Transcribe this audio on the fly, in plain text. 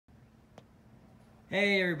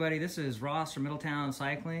Hey everybody, this is Ross from Middletown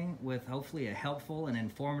Cycling with hopefully a helpful and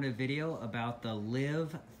informative video about the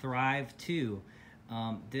LIV Thrive 2.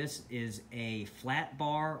 This is a flat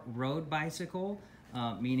bar road bicycle,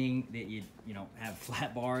 meaning that you have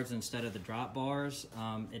flat bars instead of the drop bars.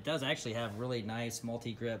 It does actually have really nice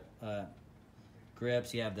multi-grip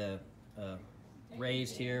grips. You have the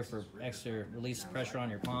raised here for extra release pressure on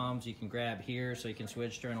your palms. You can grab here so you can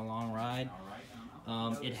switch during a long ride.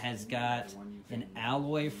 It has got an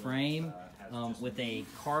alloy frame with a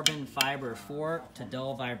carbon fiber fork to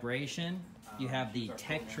dull vibration. You have the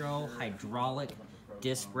Tektro hydraulic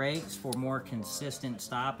disc brakes for more consistent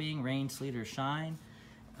stopping, rain, sleet, or shine.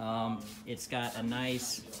 It's got a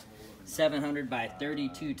nice 700 by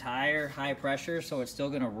 32 tire, high pressure, so it's still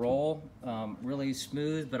going to roll really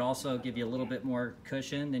smooth, but also give you a little bit more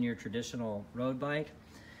cushion than your traditional road bike.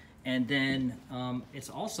 And then it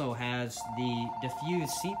also has the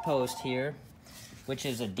diffused seat post here, which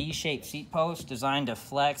is a D-shaped seat post designed to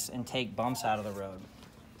flex and take bumps out of the road.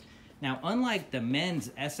 Now, unlike the men's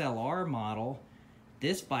SLR model,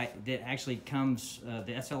 this bike that actually comes,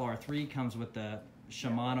 the SLR3 comes with the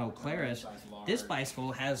Shimano Claris. This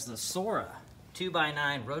bicycle has the Sora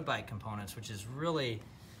 2x9 road bike components, which is really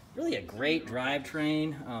a great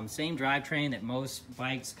drivetrain. Same drivetrain that most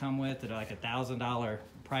bikes come with at like $1,000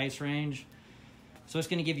 price range. So it's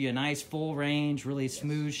going to give you a nice full range, really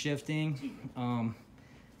smooth shifting.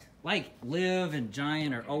 Like LIV and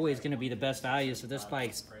Giant are always going to be the best value. So this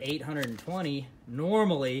bike's $820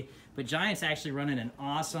 normally, but Giant's actually running an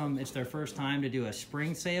awesome, it's their first time to do a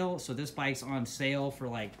spring sale. So this bike's on sale for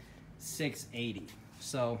like $680.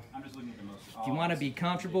 So if you want to be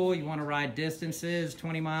comfortable, you want to ride distances,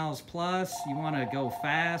 20 miles plus, you want to go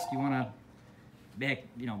fast, you want to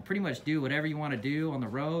pretty much do whatever you want to do on the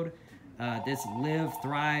road, this LIV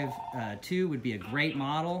Thrive 2 would be a great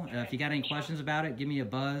model. If you got any questions about it, give me a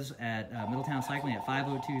buzz at Middletown Cycling at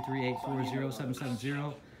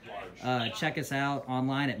 502-384-0770. Check us out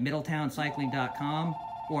online at middletowncycling.com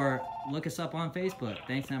or look us up on Facebook.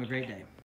 Thanks and have a great day.